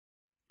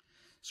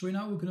So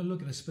now we're going to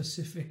look at a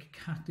specific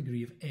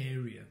category of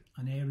area,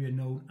 an area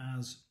known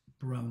as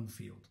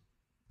brownfield.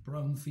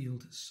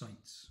 Brownfield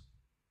sites.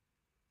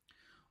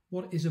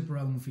 What is a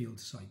brownfield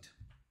site?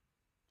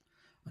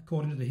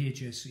 According to the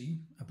HSE,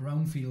 a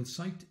brownfield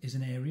site is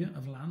an area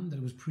of land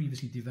that was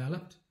previously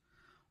developed,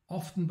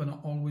 often but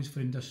not always for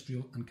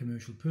industrial and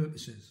commercial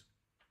purposes.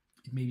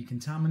 It may be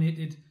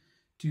contaminated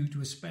due to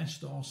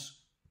asbestos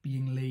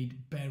being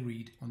laid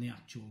buried on the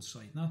actual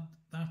site.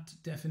 That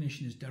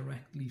definition is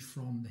directly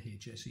from the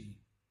HSE.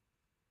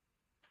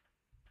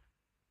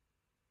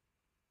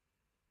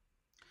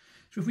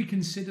 So if we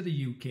consider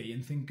the UK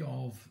and think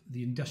of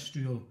the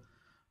industrial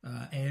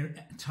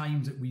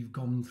times that we've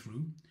gone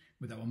through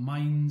with our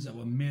mines,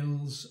 our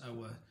mills,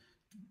 our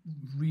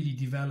really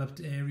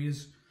developed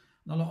areas,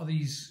 and a lot of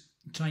these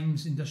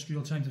times,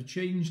 industrial times, have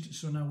changed.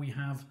 So now we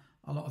have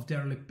a lot of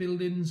derelict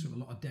buildings, with a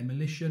lot of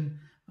demolition,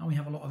 and we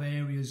have a lot of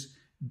areas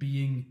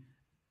being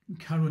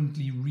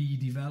currently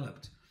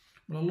redeveloped.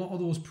 But a lot of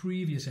those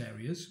previous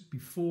areas,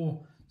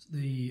 before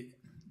the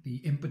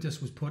impetus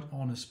was put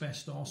on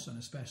asbestos and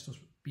asbestos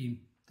being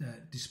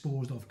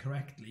disposed of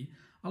correctly,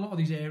 a lot of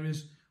these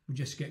areas would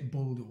just get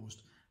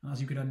bulldozed. And as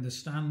you could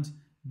understand,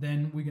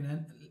 then we're going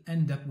to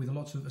end up with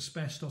lots of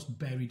asbestos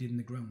buried in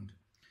the ground.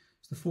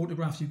 So the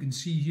photographs you can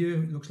see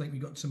here, it looks like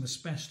we've got some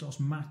asbestos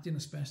matting,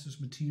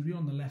 asbestos material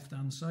on the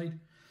left-hand side.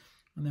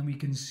 And then we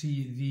can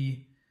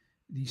see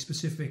the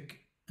specific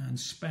and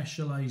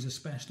specialised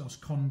asbestos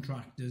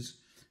contractors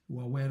who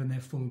are wearing their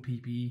full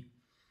PPE,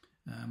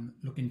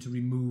 looking to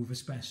remove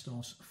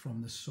asbestos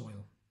from the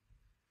soil.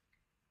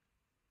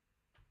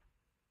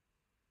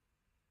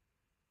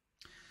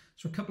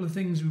 So a couple of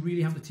things we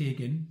really have to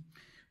take in.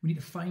 We need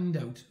to find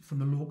out from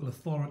the local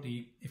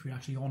authority if we're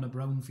actually on a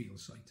brownfield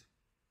site.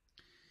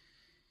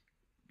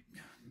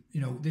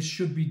 You know, this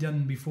should be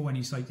done before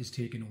any site is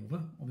taken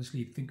over.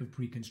 Obviously, think of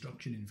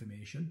pre-construction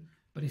information.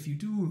 But if you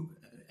do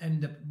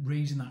end up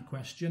raising that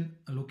question,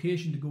 a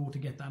location to go to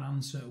get that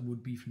answer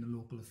would be from the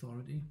local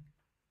authority.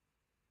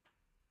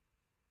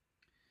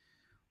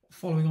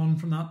 Following on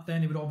from that,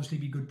 then, it would obviously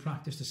be good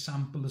practice to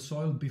sample the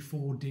soil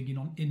before digging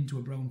on into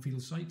a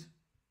brownfield site.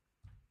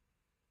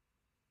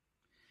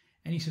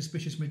 Any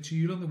suspicious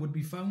material that would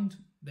be found,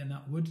 then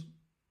that would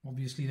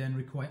obviously then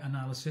require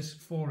analysis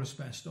for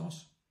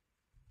asbestos.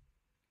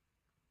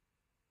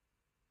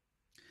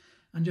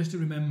 And just to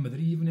remember that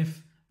even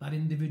if that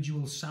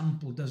individual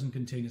sample doesn't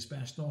contain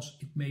asbestos,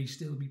 it may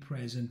still be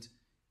present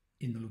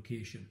in the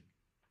location.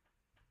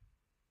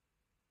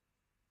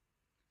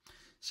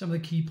 Some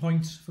of the key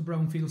points for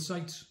brownfield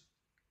sites.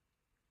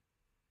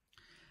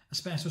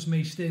 Asbestos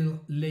may still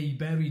lay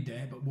buried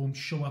there but won't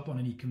show up on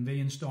any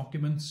conveyance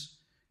documents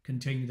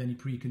contained with any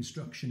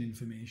pre-construction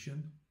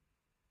information.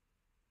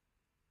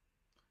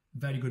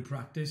 Very good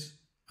practice,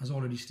 as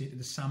already stated,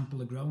 to sample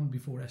the ground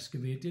before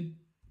excavating.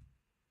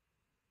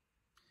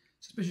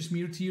 Suspicious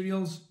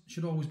materials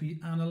should always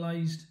be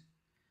analysed,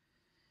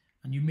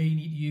 and you may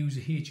need to use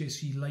a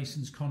HSE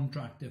licensed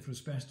contractor for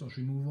asbestos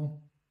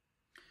removal,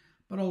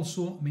 but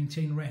also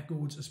maintain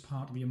records as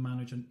part of your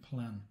management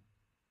plan.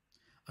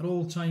 At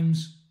all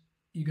times,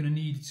 you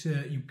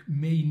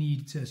may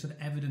need to sort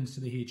of evidence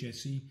to the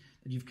HSE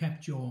that you've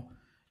kept your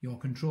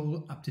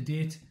control up to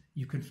date,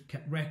 you've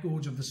kept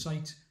records of the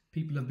site,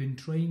 people have been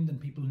trained and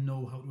people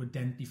know how to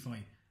identify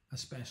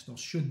asbestos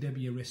should there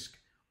be a risk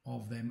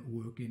of them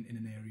working in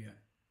an area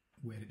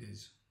where it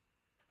is.